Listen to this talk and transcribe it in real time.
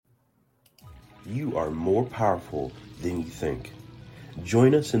You are more powerful than you think.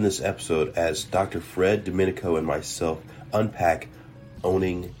 Join us in this episode as Dr. Fred Domenico and myself unpack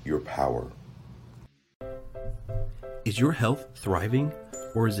owning your power. Is your health thriving,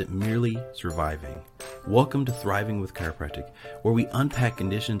 or is it merely surviving? Welcome to Thriving with Chiropractic, where we unpack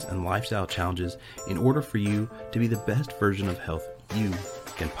conditions and lifestyle challenges in order for you to be the best version of health you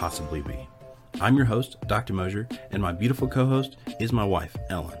can possibly be. I'm your host, Dr. Mosier, and my beautiful co-host is my wife,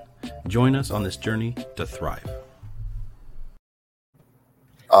 Ellen. Join us on this journey to thrive.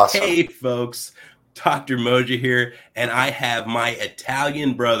 Awesome. Hey folks, Dr. Mosier here, and I have my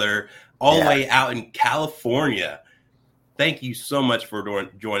Italian brother all the way out in California. Thank you so much for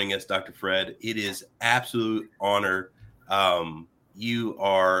joining us, Dr. Fred. It is absolute honor. You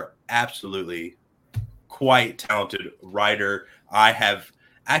are absolutely quite talented writer. I have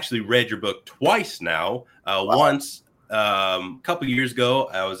actually read your book twice now. Once, a couple years ago,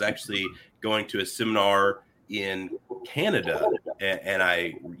 I was actually going to a seminar in Canada, and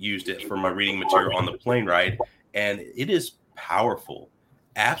I used it for my reading material on the plane ride, and it is powerful,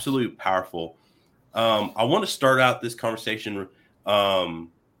 absolute powerful. I want to start out this conversation. Why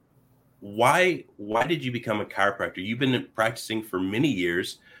did you become a chiropractor? You've been practicing for many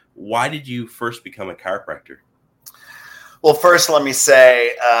years. Why did you first become a chiropractor? Well, first, let me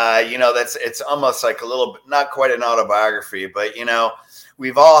say, it's almost like a little bit, not quite an autobiography, but,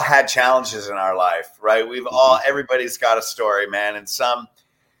 we've all had challenges in our life, right? Everybody's got a story, man. And some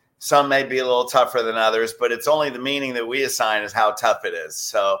may be a little tougher than others, but it's only the meaning that we assign is how tough it is.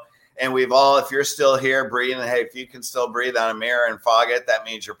 So, and we've all, if you're still here breathing, hey, if you can still breathe on a mirror and fog it, that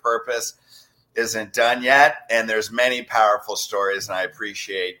means your purpose isn't done yet. And there's many powerful stories, and I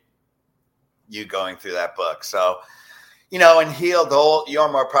appreciate you going through that book. So, and Healed,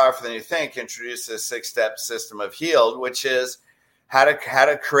 You're More Powerful Than You Think, introduces a 6-step system of Healed, which is how to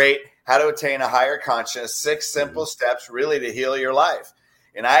attain a higher consciousness, 6 simple steps really to heal your life.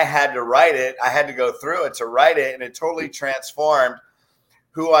 And I had to write it. I had to go through it to write it, and it totally transformed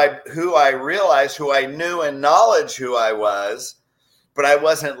who I realized, who I knew in knowledge who I was, but I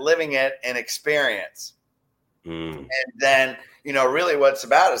wasn't living it in experience. And then, really what it's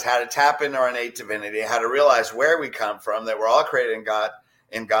about is how to tap into our innate divinity, how to realize where we come from, that we're all created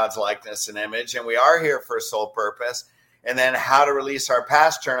in God's likeness and image, and we are here for a sole purpose, and then how to release our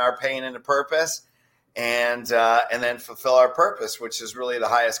past, turn our pain into purpose, and then fulfill our purpose, which is really the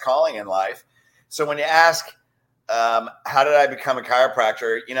highest calling in life. So when you ask, how did I become a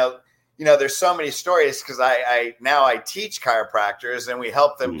chiropractor? There's so many stories because I now teach chiropractors and we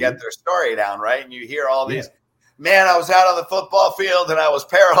help them get their story down, right? And you hear all these, man, I was out on the football field and I was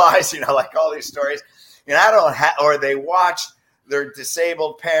paralyzed, like all these stories. And or they watch their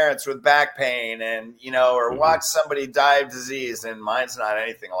disabled parents with back pain and, or watch somebody die of disease, and mine's not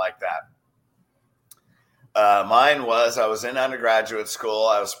anything like that. Mine was, I was in undergraduate school.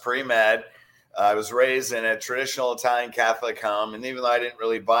 I was pre-med. I was raised in a traditional Italian Catholic home. And even though I didn't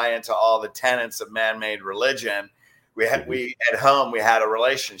really buy into all the tenets of man-made religion, at home, we had a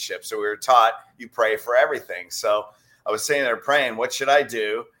relationship. So we were taught you pray for everything. So I was sitting there praying, what should I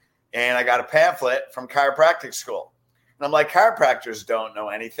do? And I got a pamphlet from chiropractic school. And I'm like, chiropractors don't know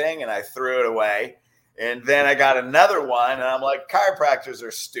anything. And I threw it away. And then I got another one. And I'm like, chiropractors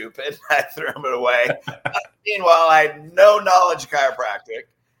are stupid. I threw them away. Meanwhile, I had no knowledge of chiropractic,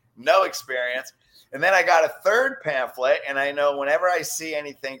 no experience. And then I got a third pamphlet. And I know whenever I see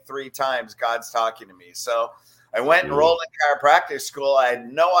anything 3 times, God's talking to me. So I went and enrolled in chiropractic school. I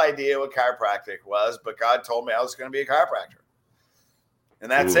had no idea what chiropractic was, but God told me I was going to be a chiropractor.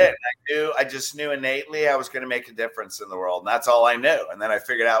 And that's it. I just knew innately I was going to make a difference in the world. And that's all I knew. And then I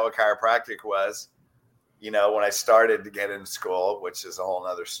figured out what chiropractic was, when I started to get into school, which is a whole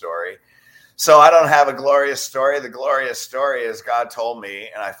nother story. So I don't have a glorious story. The glorious story is God told me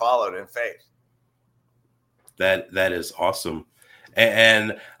and I followed in faith. That is awesome.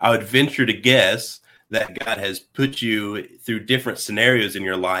 And I would venture to guess that God has put you through different scenarios in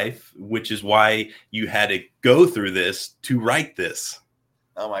your life, which is why you had to go through this to write this.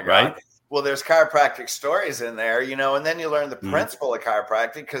 Oh my God. Right? Well, there's chiropractic stories in there, and then you learn the principle of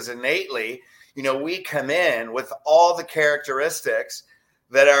chiropractic because innately, we come in with all the characteristics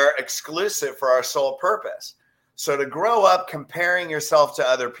that are exclusive for our sole purpose. So to grow up comparing yourself to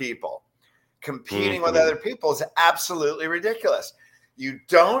other people, competing with other people is absolutely ridiculous. You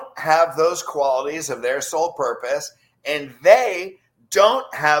don't have those qualities of their sole purpose, and they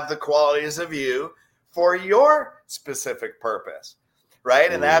don't have the qualities of you for your specific purpose,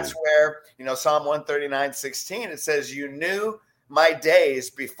 right? And that's where, Psalm 139:16, it says, you knew my days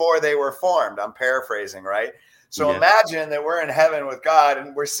before they were formed. I'm paraphrasing, right? So imagine that we're in heaven with God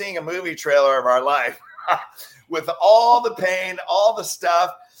and we're seeing a movie trailer of our life with all the pain, all the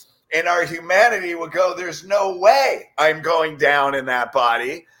stuff, and our humanity will go, there's no way I'm going down in that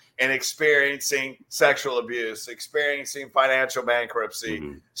body and experiencing sexual abuse, experiencing financial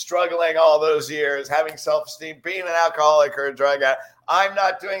bankruptcy, struggling all those years, having self-esteem, being an alcoholic or a drug addict. I'm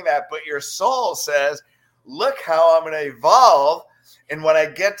not doing that. But your soul says, look how I'm going to evolve. And when I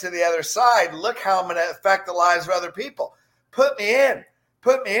get to the other side, look how I'm going to affect the lives of other people. Put me in,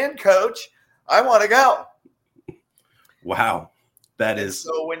 coach. I want to go. Wow. That is.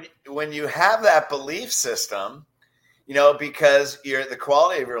 So when you have that belief system, you know, because the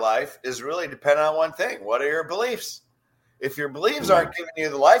quality of your life is really dependent on one thing. What are your beliefs? If your beliefs aren't giving you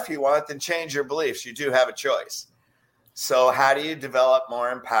the life you want, then change your beliefs. You do have a choice. So how do you develop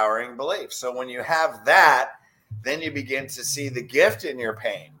more empowering beliefs? So when you have that, then you begin to see the gift in your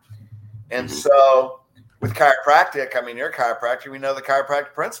pain. And so with chiropractic, I mean, you're a chiropractor, we know the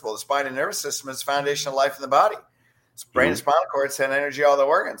chiropractic principle. The spine and nervous system is the foundation of life in the body. It's brain and spinal cord send energy to all the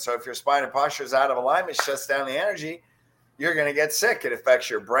organs. So if your spine and posture is out of alignment, shuts down the energy, you're going to get sick. It affects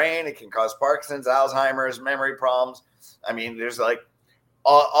your brain. It can cause Parkinson's, Alzheimer's, memory problems. I mean, there's like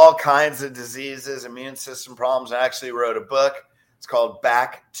all kinds of diseases, immune system problems. I actually wrote a book. It's called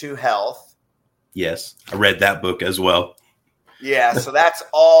Back to Health. Yes, I read that book as well. Yeah, so that's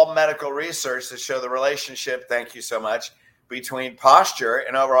all medical research to show the relationship, thank you so much, between posture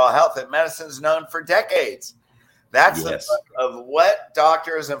and overall health that medicine's known for decades. That's the book of what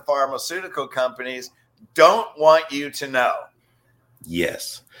doctors and pharmaceutical companies don't want you to know.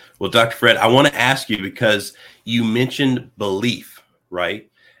 Yes. Well, Dr. Fred, I want to ask you because you mentioned belief, right?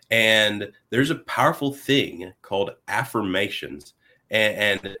 And there's a powerful thing called affirmations.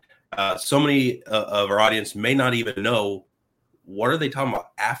 And so many of our audience may not even know, what are they talking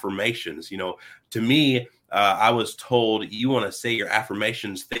about? Affirmations. You know, to me, I was told you want to say your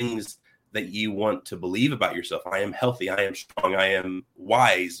affirmations, things that you want to believe about yourself. I am healthy. I am strong. I am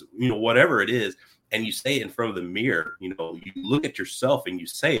wise, you know, whatever it is. And you say it in front of the mirror, you know, you look at yourself and you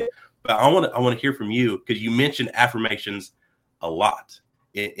say it. But I want to hear from you because you mentioned affirmations a lot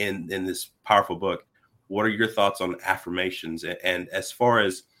in this powerful book. What are your thoughts on affirmations and as far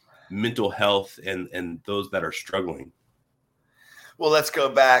as mental health and those that are struggling? Well, let's go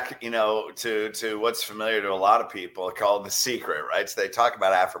back, you know, to what's familiar to a lot of people called The Secret, right? So they talk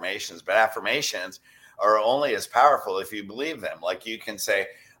about affirmations, but affirmations are only as powerful if you believe them. Like you can say,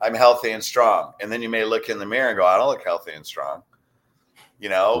 I'm healthy and strong. And then you may look in the mirror and go, I don't look healthy and strong, you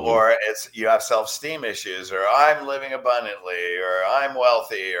know, or you have self-esteem issues, or I'm living abundantly, or I'm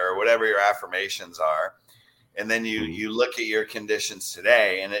wealthy, or whatever your affirmations are. And then you look at your conditions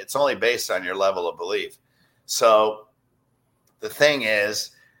today, and it's only based on your level of belief. So the thing is,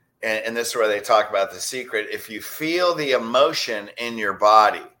 and this is where they talk about The Secret, if you feel the emotion in your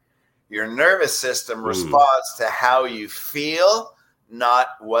body, your nervous system responds to how you feel, not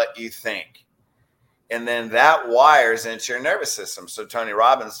what you think. And then that wires into your nervous system. So Tony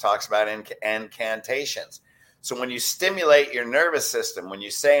Robbins talks about incantations. So when you stimulate your nervous system, when you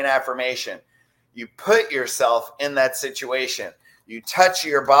say an affirmation, you put yourself in that situation, you touch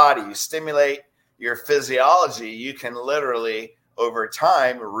your body, you stimulate your physiology, you can literally, over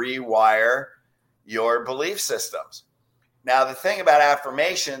time, rewire your belief systems. Now, the thing about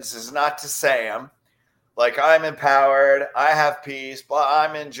affirmations is not to say them, like I'm empowered, I have peace,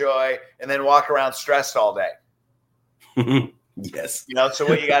 I'm in joy, and then walk around stressed all day. Yes. You know, so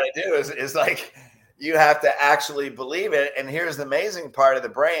what you got to do is like, you have to actually believe it. And here's the amazing part of the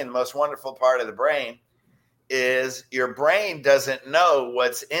brain, the most wonderful part of the brain, is your brain doesn't know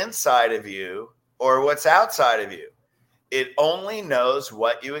what's inside of you or what's outside of you. It only knows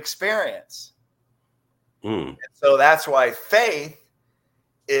what you experience. And so that's why faith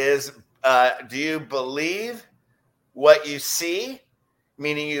is, do you believe what you see?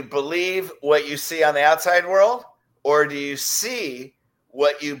 Meaning you believe what you see on the outside world, or do you see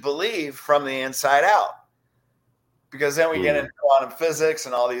what you believe from the inside out? Because then we get into quantum physics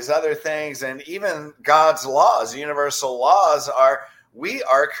and all these other things, and even God's laws, universal laws are, we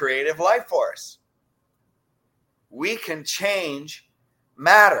are creative life force. We can change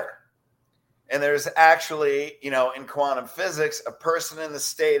matter. And there's actually, you know, in quantum physics, a person in the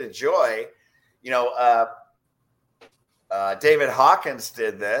state of joy, you know, David Hawkins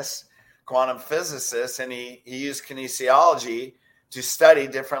did this, quantum physicist, and he used kinesiology to study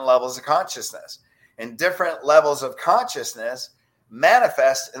different levels of consciousness. And different levels of consciousness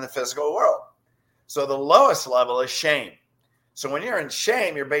manifest in the physical world. So the lowest level is shame. So when you're in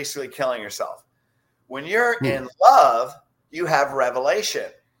shame, you're basically killing yourself. When you're in love, you have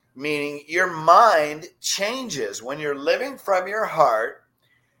revelation. meaning your mind changes. When you're living from your heart,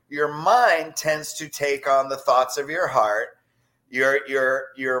 your mind tends to take on the thoughts of your heart.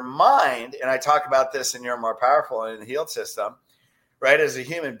 Your mind, and I talk about this in You're More Powerful and in the Healed System, right? As a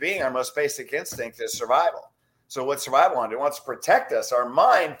human being, our most basic instinct is survival. So what survival wants? It wants to protect us. Our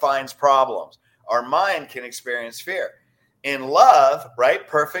mind finds problems. Our mind can experience fear. In love, right?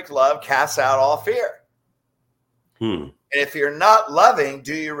 Perfect love casts out all fear. And if you're not loving,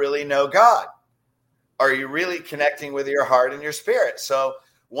 do you really know God? Are you really connecting with your heart and your spirit? So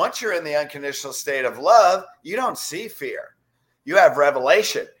once you're in the unconditional state of love, you don't see fear. You have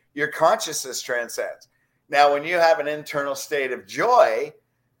revelation. Your consciousness transcends. Now, when you have an internal state of joy,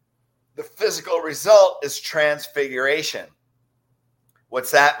 the physical result is transfiguration.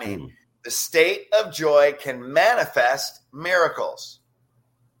 What's that mean? The state of joy can manifest miracles.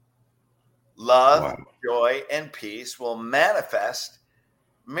 Love, joy, and peace will manifest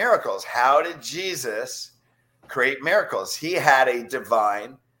miracles. How did Jesus create miracles? He had a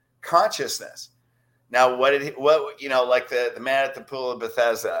divine consciousness. Now, like the man at the pool of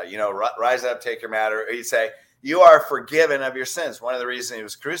Bethesda, rise up, take your mat, or he'd say, you are forgiven of your sins. One of the reasons he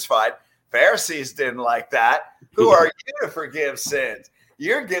was crucified, Pharisees didn't like that. Who are you to forgive sins?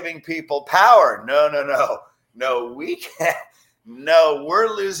 You're giving people power. No, we can't. No, we're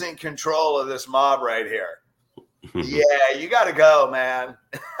losing control of this mob right here. Yeah, you got to go, man.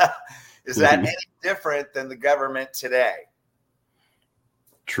 Is that any different than the government today?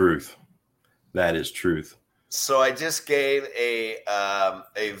 Truth. That is truth. So I just gave a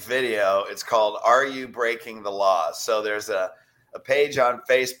video. It's called "Are You Breaking the Laws?" So there's a page on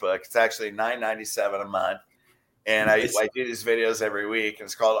Facebook. It's actually $9.97 a month, and I do these videos every week. And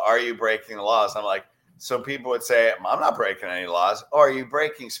it's called "Are You Breaking the Laws?" I'm like, so people would say, "I'm not breaking any laws." Or are you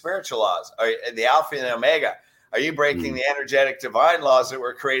breaking spiritual laws? Are you, the Alpha and the Omega? Are you breaking the energetic divine laws that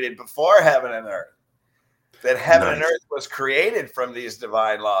were created before heaven and earth? That heaven and earth was created from these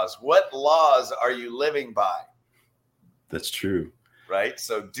divine laws. What laws are you living by? That's true. Right?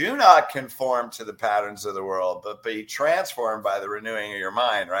 So do not conform to the patterns of the world, but be transformed by the renewing of your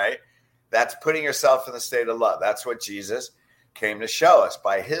mind, right? That's putting yourself in the state of love. That's what Jesus came to show us.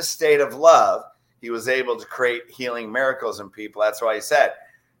 By his state of love, he was able to create healing miracles in people. That's why he said,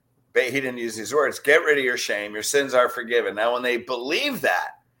 he didn't use these words, get rid of your shame. Your sins are forgiven. Now, when they believed that,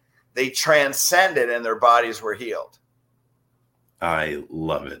 they transcended and their bodies were healed. I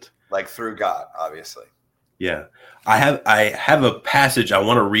love it. Like through God, obviously. Yeah. I have a passage I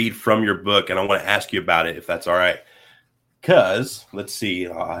want to read from your book, and I want to ask you about it, if that's all right. Because, let's see,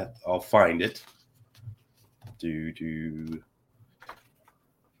 I'll find it.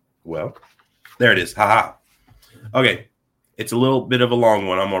 Well, there it is. Haha. Okay. It's a little bit of a long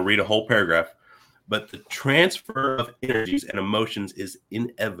one. I'm going to read a whole paragraph. But the transfer of energies and emotions is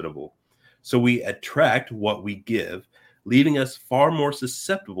inevitable. So we attract what we give, leaving us far more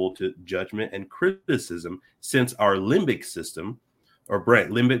susceptible to judgment and criticism, since our limbic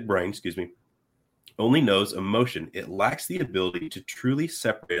brain, only knows emotion. It lacks the ability to truly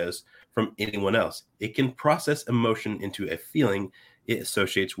separate us from anyone else. It can process emotion into a feeling it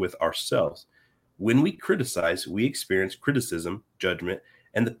associates with ourselves. When we criticize, we experience criticism, judgment,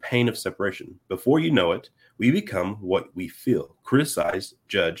 and the pain of separation. Before you know it, we become what we feel, criticized,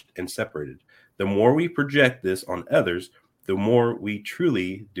 judged, and separated. The more we project this on others, the more we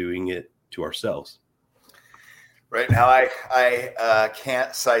truly doing it to ourselves. Right now, I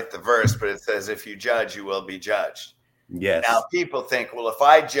can't cite the verse, but it says, if you judge, you will be judged. Yes. Now, people think, well, if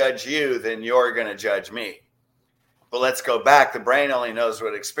I judge you, then you're going to judge me. But let's go back. The brain only knows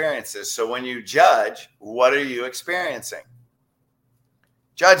what experience is. So when you judge, what are you experiencing?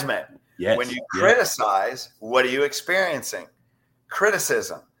 Judgment. Yes. When you criticize, what are you experiencing?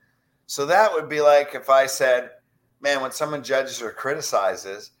 Criticism. So that would be like if I said, man, when someone judges or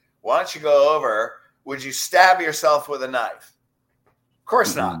criticizes, why don't you go over, would you stab yourself with a knife? Of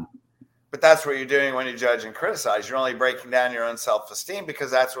course not. But that's what you're doing when you judge and criticize. You're only breaking down your own self-esteem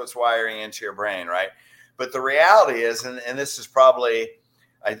because that's what's wiring into your brain, right? But the reality is, and this is probably,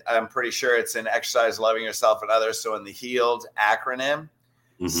 I'm pretty sure it's in Exercise Loving Yourself and Others. So in the HEALED acronym,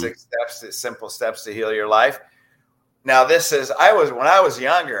 6 steps, simple steps to heal your life. Now this is, when I was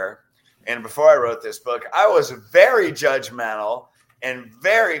younger and before I wrote this book, I was very judgmental and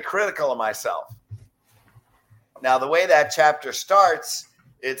very critical of myself. Now the way that chapter starts,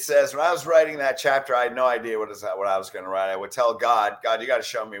 it says, when I was writing that chapter, I had no idea what I was going to write. I would tell God, you got to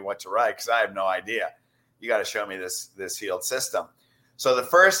show me what to write because I have no idea. You got to show me this healed system. So the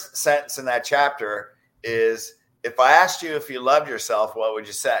first sentence in that chapter is, if I asked you if you loved yourself, what would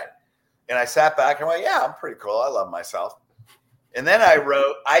you say? And I sat back and went, yeah, I'm pretty cool. I love myself. And then I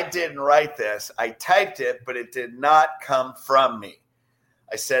wrote, I didn't write this. I typed it, but it did not come from me.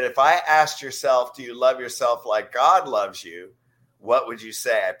 I said, if I asked yourself, do you love yourself like God loves you? What would you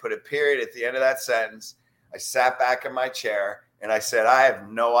say? I put a period at the end of that sentence. I sat back in my chair and I said, I have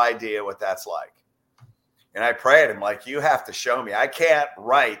no idea what that's like. And I prayed him, like, you have to show me. I can't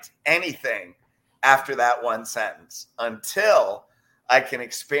write anything after that one sentence until I can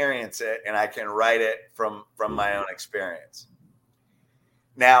experience it and I can write it from my own experience.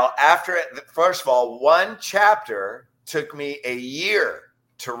 Now, after it, first of all, one chapter took me a year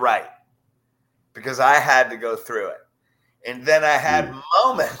to write because I had to go through it. And then I had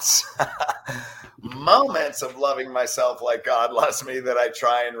moments of loving myself like God loves me that I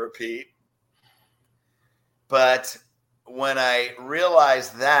try and repeat. But when I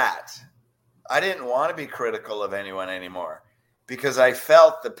realized that, I didn't want to be critical of anyone anymore because I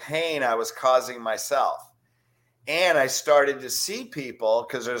felt the pain I was causing myself. And I started to see people,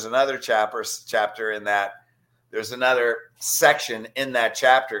 because there's another chapter in that. There's another section in that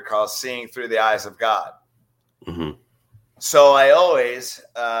chapter called Seeing Through the Eyes of God. Mm-hmm. So I always,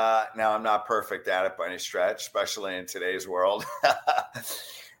 now I'm not perfect at it by any stretch, especially in today's world.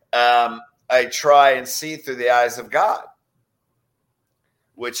 I try and see through the eyes of God,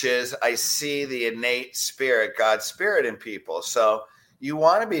 which is I see the innate spirit, God's spirit in people. So you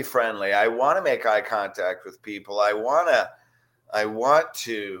want to be friendly. I want to make eye contact with people. I want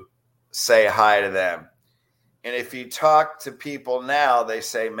to say hi to them. And if you talk to people now, they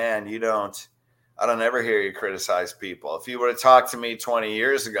say, man, I don't ever hear you criticize people. If you were to talk to me 20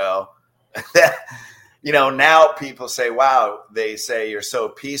 years ago, now people say, wow, they say you're so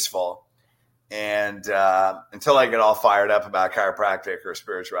peaceful. And until I get all fired up about chiropractic or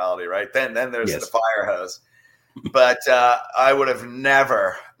spirituality, right? Then there's the fire hose. But I would have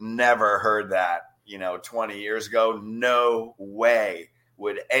never heard that, 20 years ago. No way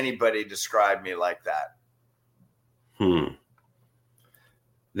would anybody describe me like that.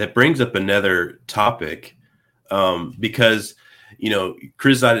 That brings up another topic, because,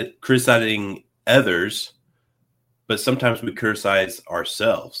 criticizing others, but sometimes we criticize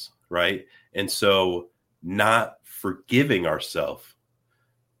ourselves, right? And so not forgiving ourselves.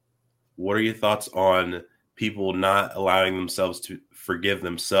 What are your thoughts on people not allowing themselves to forgive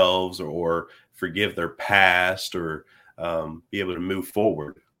themselves or forgive their past or be able to move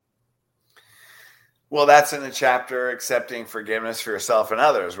forward? Well, that's in the chapter Accepting Forgiveness for Yourself and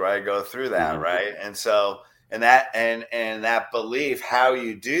Others, where I go through that, mm-hmm. right? And so, and that belief, how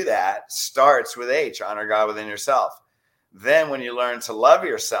you do that starts with H, honor God within yourself. Then when you learn to love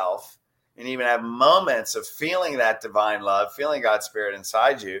yourself and even have moments of feeling that divine love, feeling God's spirit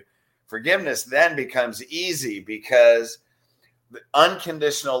inside you, forgiveness then becomes easy because the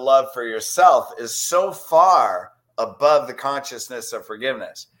unconditional love for yourself is so far above the consciousness of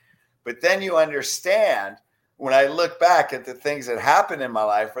forgiveness. But then you understand, when I look back at the things that happened in my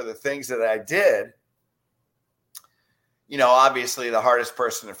life or the things that I did, obviously the hardest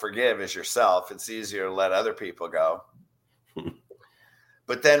person to forgive is yourself. It's easier to let other people go.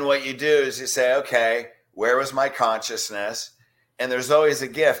 But then what you do is you say, okay, where was my consciousness? And there's always a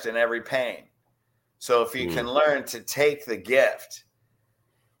gift in every pain. So if you can learn to take the gift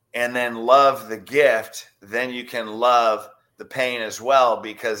and then love the gift, then you can love the pain as well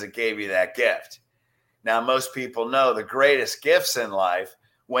because it gave you that gift. Now, most people know the greatest gifts in life,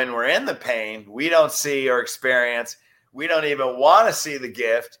 when we're in the pain, we don't see or experience. We don't even want to see the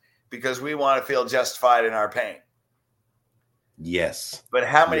gift because we want to feel justified in our pain. Yes. But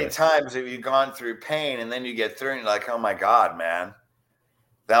how many times have you gone through pain and then you get through and you're like, oh my God, man,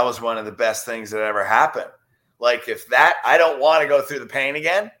 that was one of the best things that ever happened. Like I don't want to go through the pain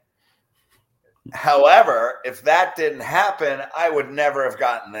again. However, if that didn't happen, I would never have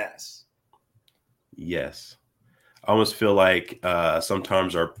gotten this. Yes. I almost feel like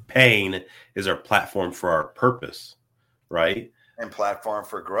sometimes our pain is our platform for our purpose, right? And platform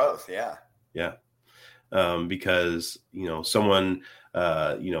for growth. Yeah. Yeah. Because, someone,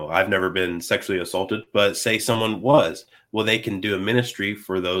 I've never been sexually assaulted, but say someone was, well, they can do a ministry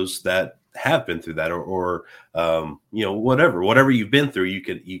for those that have been through that or whatever you've been through, you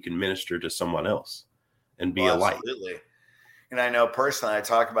can minister to someone else and be a light. Absolutely. And I know personally, I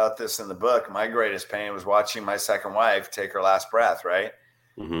talk about this in the book. My greatest pain was watching my second wife take her last breath, right?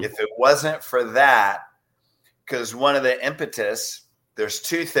 Mm-hmm. If it wasn't for that, because one of the impetus, there's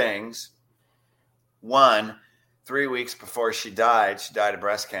two things. One, 3 weeks before she died of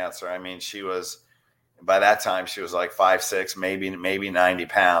breast cancer. I mean, by that time, she was like 5'6", maybe 90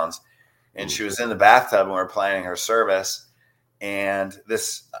 pounds. And she was in the bathtub when we were planning her service. And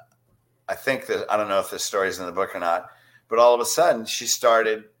this, I don't know if this story is in the book or not, But all of a sudden, she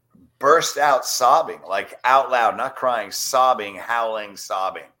burst out sobbing, like out loud, not crying, sobbing, howling,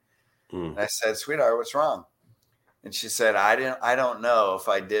 sobbing. And I said, "Sweetheart, what's wrong?" And she said, I don't know if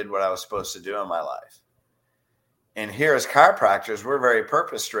I did what I was supposed to do in my life. And here as chiropractors, we're very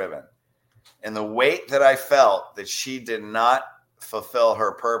purpose driven. And the weight that I felt that she did not fulfill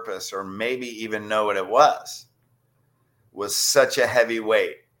her purpose or maybe even know what it was such a heavy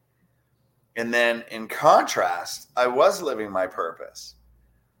weight. And then in contrast, I was living my purpose.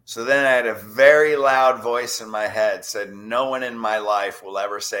 So then I had a very loud voice in my head said, no one in my life will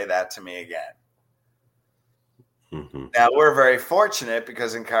ever say that to me again. Mm-hmm. Now we're very fortunate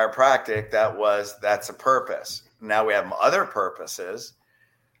because in chiropractic, that's a purpose. Now we have other purposes,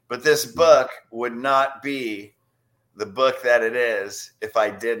 but this book would not be the book that it is if I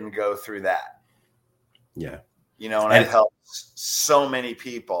didn't go through that. Yeah. And I've helped so many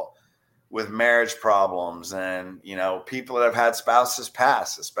people with marriage problems and, people that have had spouses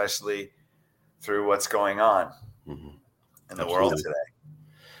pass, especially through what's going on in the world today.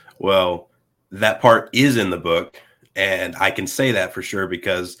 Well, that part is in the book, and I can say that for sure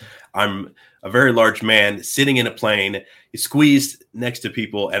because I'm a very large man sitting in a plane, squeezed next to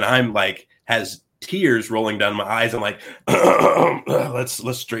people, and I'm like, has tears rolling down my eyes. I'm like,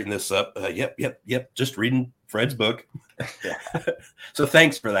 let's straighten this up. Yep. Just reading Fred's book. So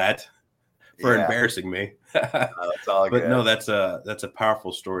thanks for that. For embarrassing me. It's all good. But no, that's a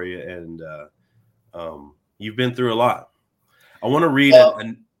powerful story, and you've been through a lot. I want to read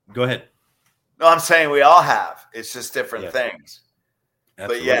go ahead. No, I'm saying we all have. It's just different things.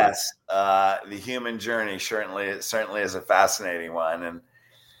 Absolutely. But yes, the human journey certainly is a fascinating one. And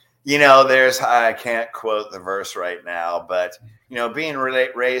I can't quote the verse right now, but being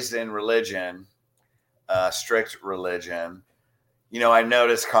raised in religion, strict religion, I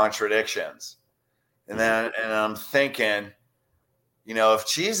noticed contradictions. And I'm thinking, if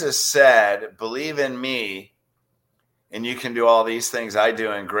Jesus said, believe in me and you can do all these things I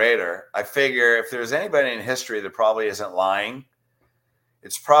do and greater, I figure if there's anybody in history that probably isn't lying,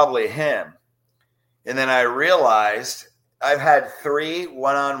 it's probably him. And then I realized I've had 3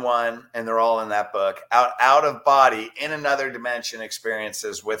 one-on-one, and they're all in that book, out of body in another dimension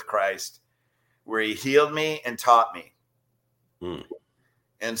experiences with Christ, where he healed me and taught me.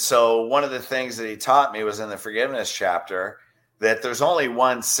 And so one of the things that he taught me was in the forgiveness chapter that there's only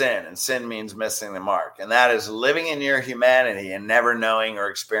one sin, and sin means missing the mark. And that is living in your humanity and never knowing or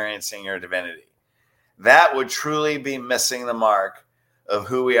experiencing your divinity. That would truly be missing the mark of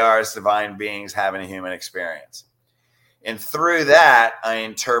who we are as divine beings having a human experience. And through that, I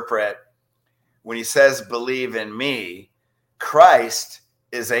interpret when he says, believe in me, Christ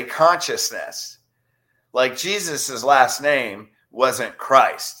is a consciousness. Like Jesus' last name wasn't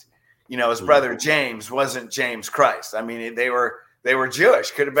Christ. His brother James wasn't James Christ. I mean, they were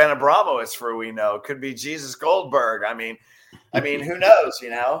Jewish. Could have been Abramowitz for we know. Could be Jesus Goldberg. I mean, who knows,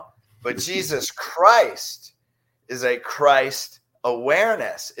 But Jesus Christ is a Christ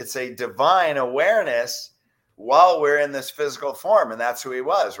awareness. It's a divine awareness while we're in this physical form. And that's who he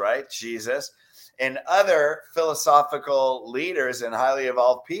was, right? Jesus. And other philosophical leaders and highly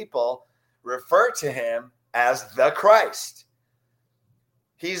evolved people refer to him as the Christ.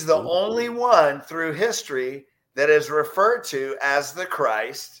 He's the only one through history that is referred to as the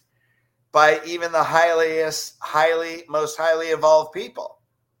Christ by even the most highly evolved people.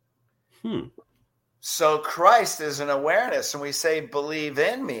 So Christ is an awareness. And we say, believe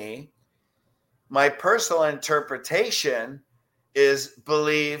in me. My personal interpretation is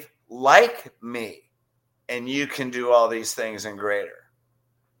believe like me, and you can do all these things and greater.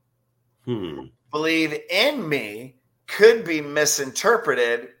 Believe in me could be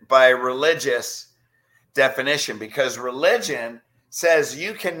misinterpreted by religious definition, because religion says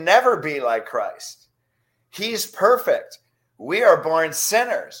you can never be like Christ. He's perfect. We are born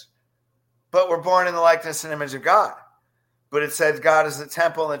sinners, but we're born in the likeness and image of God. But it says God is the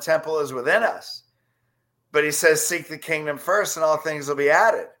temple and the temple is within us. But he says, seek the kingdom first and all things will be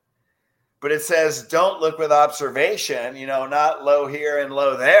added. But it says, don't look with observation, not low here and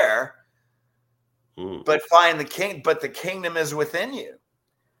low there. But find the king, but the kingdom is within you.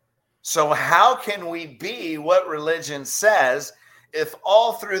 So how can we be what religion says if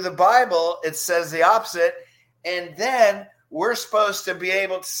all through the Bible it says the opposite? And then we're supposed to be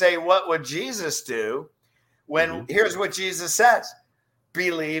able to say, what would Jesus do? When here's what Jesus says: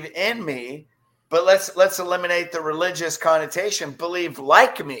 believe in me, but let's eliminate the religious connotation. Believe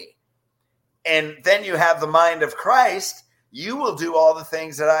like me. And then you have the mind of Christ. You will do all the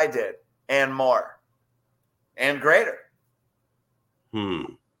things that I did and more. And greater.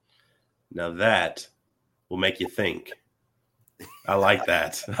 Now that will make you think. I like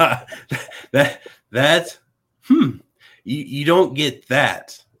that. that you don't get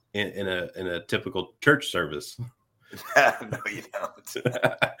that in a typical church service. No, you don't.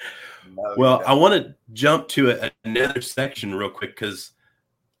 No, Well, you don't. I want to jump to another section real quick because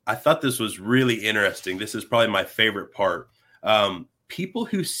I thought this was really interesting. This is probably my favorite part. People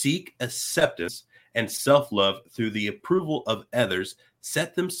who seek acceptance and self-love through the approval of others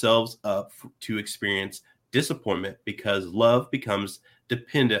set themselves up to experience disappointment because love becomes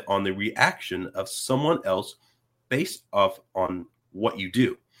dependent on the reaction of someone else based off on what you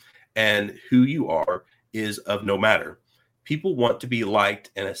do, and who you are is of no matter. People want to be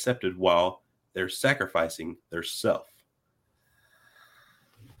liked and accepted while they're sacrificing their self.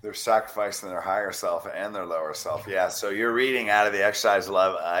 They're sacrificing their higher self and their lower self. Yeah. So you're reading out of the Exercise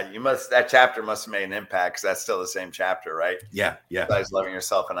Love. That chapter must have made an impact because that's still the same chapter, right? Yeah. Exercise loving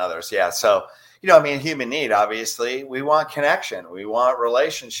yourself and others. Yeah. So, human need, obviously, we want connection. We want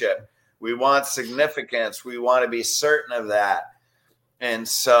relationship. We want significance. We want to be certain of that. And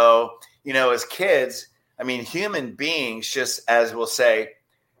so, as kids, human beings, just as we'll say,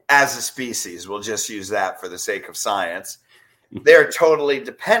 as a species, we'll just use that for the sake of science, they're totally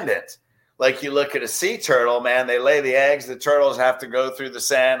dependent. Like you look at a sea turtle, man, they lay the eggs. The turtles have to go through the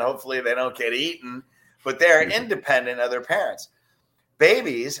sand. Hopefully they don't get eaten, but they're independent of their parents.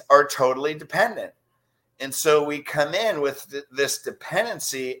 Babies are totally dependent. And so we come in with this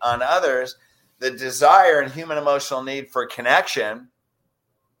dependency on others, the desire and human emotional need for connection.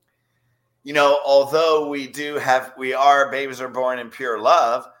 Although babies are born in pure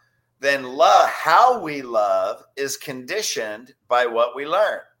love, then how we love is conditioned by what we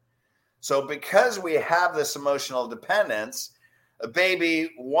learn. So because we have this emotional dependence, a baby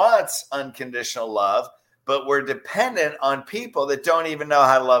wants unconditional love, but we're dependent on people that don't even know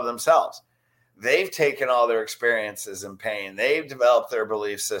how to love themselves. They've taken all their experiences and pain. They've developed their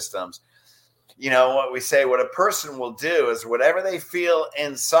belief systems. What we say, what a person will do is whatever they feel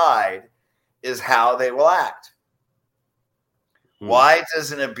inside is how they will act. Why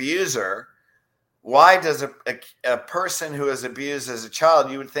does a person who is abused as a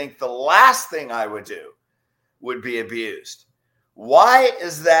child, you would think the last thing I would do would be abused? Why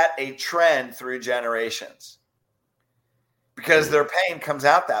is that a trend through generations? Because their pain comes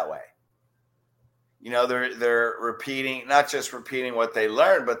out that way. They're repeating, not just repeating what they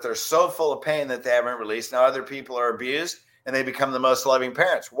learned, but they're so full of pain that they haven't released. Now other people are abused and they become the most loving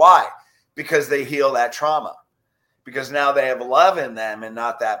parents. Why? Because they heal that trauma. Because now they have love in them and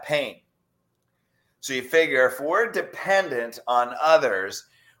not that pain. So you figure if we're dependent on others,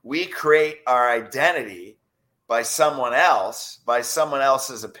 we create our identity by someone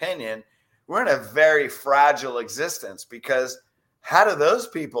else's opinion. We're in a very fragile existence because how do those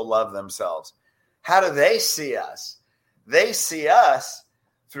people love themselves? How do they see us? They see us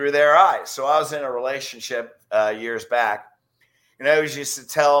through their eyes. So I was in a relationship years back, and I always used to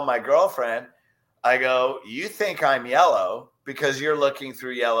tell my girlfriend, I go, you think I'm yellow because you're looking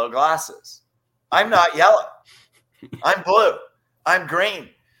through yellow glasses. I'm not yellow. I'm blue. I'm green.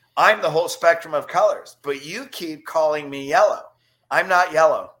 I'm the whole spectrum of colors, but you keep calling me yellow. I'm not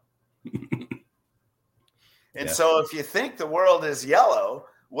yellow. And so if you think the world is yellow,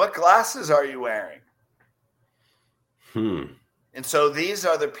 what glasses are you wearing? And so these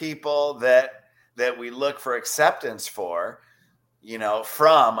are the people that we look for acceptance for.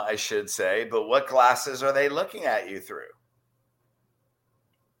 I should say, but what glasses are they looking at you through?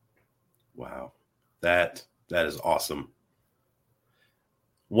 Wow. That is awesome.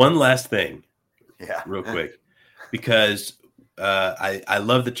 One last thing. Yeah. Real quick, because I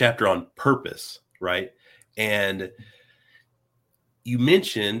love the chapter on purpose, right? And you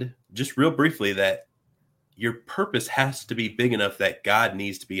mentioned just real briefly that your purpose has to be big enough that God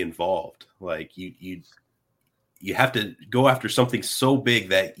needs to be involved. Like you have to go after something so big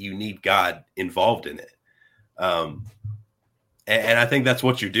that you need God involved in it. And I think that's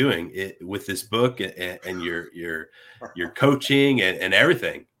what you're doing with this book and your coaching and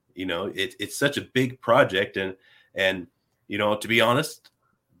everything. It's such a big project. And to be honest,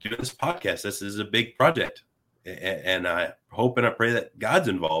 doing this podcast, this is a big project. And I hope and I pray that God's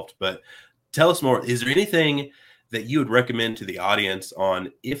involved. But tell us more. Is there anything that you would recommend to the audience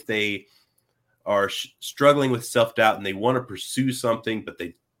on if they are struggling with self-doubt and they want to pursue something, but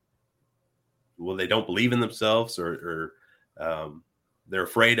they don't believe in themselves or they're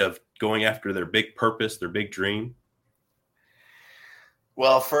afraid of going after their big purpose, their big dream?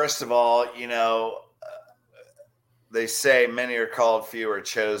 Well, first of all, they say many are called, few are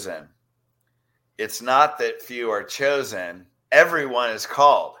chosen. It's not that few are chosen. Everyone is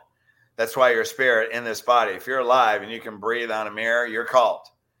called. That's why you're a spirit in this body. If you're alive and you can breathe on a mirror, you're called.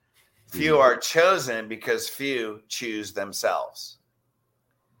 Few are chosen because few choose themselves.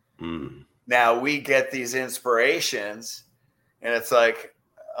 Now we get these inspirations and it's like,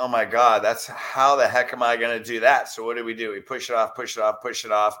 oh my God, that's how the heck am I going to do that? So what do? We push it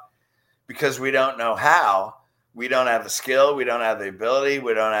off because we don't know how. We don't have the skill. We don't have the ability.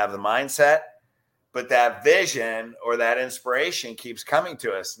 We don't have the mindset. But that vision or that inspiration keeps coming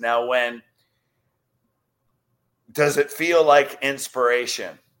to us. Now, does it feel like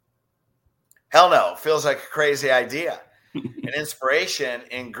inspiration? Hell no. It feels like a crazy idea. And inspiration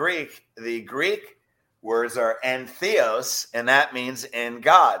in Greek, the Greek words are entheos, and that means in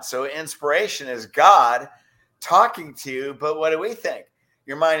God. So inspiration is God talking to you, but what do we think?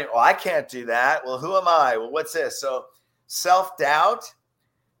 Your mind, well, I can't do that. Well, who am I? Well, what's this? So self-doubt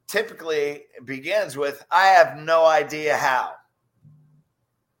typically begins with, I have no idea how.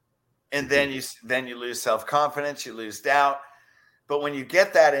 And then you lose self-confidence, you lose doubt. But when you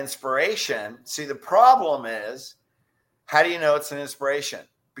get that inspiration, see, the problem is, how do you know it's an inspiration?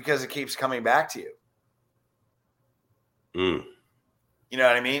 Because it keeps coming back to you. You know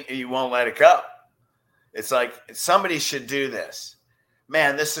what I mean? You won't let it go. It's like, somebody should do this.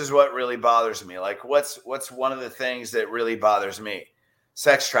 Man, this is what really bothers me. Like, what's one of the things that really bothers me?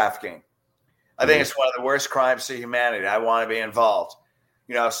 Sex trafficking. I think it's one of the worst crimes to humanity. I want to be involved.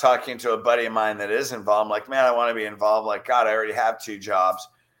 You know, I was talking to a buddy of mine that is involved. I'm like, man, I want to be involved. Like, God, I already have 2 jobs.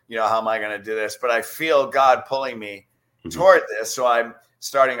 You know, how am I going to do this? But I feel God pulling me toward this. So I'm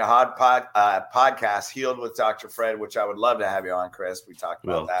starting a podcast, Healed with Dr. Fred, which I would love to have you on, Chris. We talked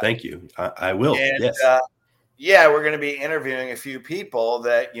about that. Thank you. I will. And, yes. We're going to be interviewing a few people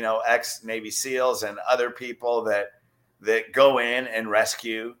that, you know, ex-Navy SEALs and other people that go in and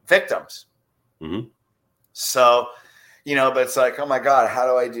rescue victims. So, you know, but it's like, oh my God, how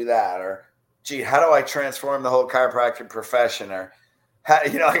do I do that? Or, gee, how do I transform the whole chiropractic profession? Or, how,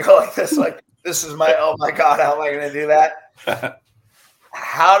 you know, I go like this, oh my God, how am I going to do that?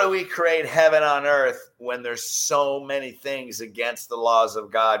 How do we create heaven on earth when there's so many things against the laws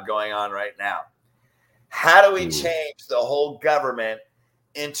of God going on right now? How do we change the whole government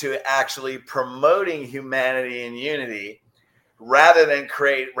into actually promoting humanity and unity rather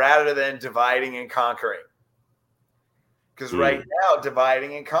than dividing and conquering? Because right now,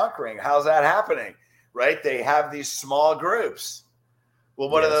 dividing and conquering, how's that happening? Right? They have these small groups. Well,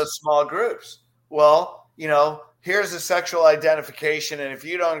 what are those small groups? Well, you know, here's the sexual identification, and if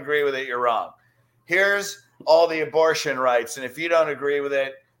you don't agree with it, you're wrong. Here's all the abortion rights, and if you don't agree with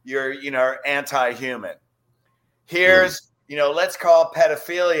it, you're, you know, anti-human. Here's, you know, let's call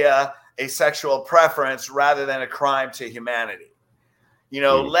pedophilia a sexual preference rather than a crime to humanity. You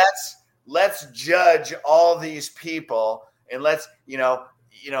know, let's judge all these people, and let's, you know,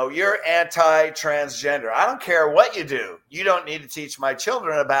 you're anti-transgender. I don't care what you do. You don't need to teach my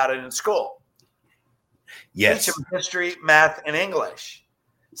children about it in school. Yes. Teach them history, math, and English.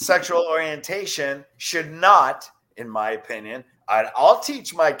 Sexual orientation should not, in my opinion, I'll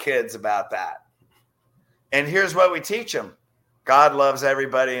teach my kids about that. And here's what we teach them. God loves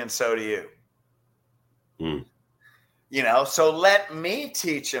everybody, and so do you. You know, so let me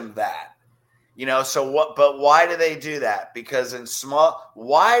teach them that. You know, so what, but why do they do that? Because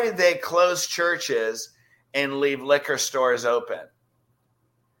why did they close churches and leave liquor stores open?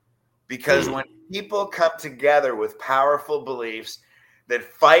 Because when people come together with powerful beliefs that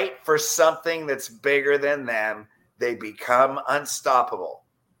fight for something that's bigger than them, they become unstoppable.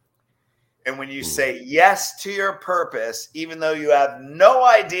 And when you say yes to your purpose, even though you have no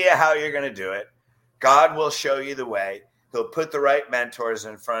idea how you're going to do it, God will show you the way. He'll put the right mentors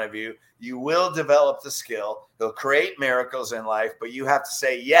in front of you. You will develop the skill. He'll create miracles in life, but you have to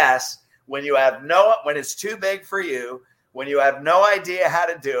say yes when it's too big for you, when you have no idea how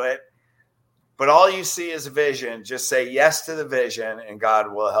to do it, but all you see is a vision. Just say yes to the vision, and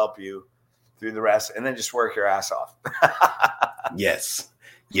God will help you through the rest, and then just work your ass off. Yes.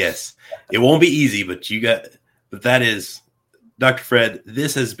 It won't be easy, but that is, Dr. Fred,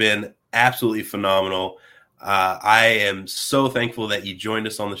 this has been absolutely phenomenal. I am so thankful that you joined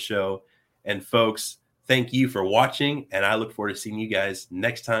us on the show. And folks, thank you for watching. And I look forward to seeing you guys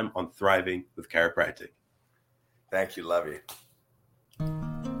next time on Thriving with Chiropractic. Thank you. Love you.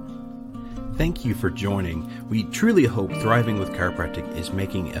 Thank you for joining. We truly hope Thriving with Chiropractic is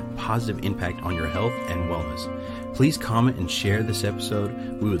making a positive impact on your health and wellness. Please comment and share this episode.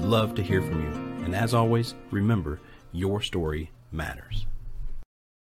 We would love to hear from you. And as always, remember, your story matters.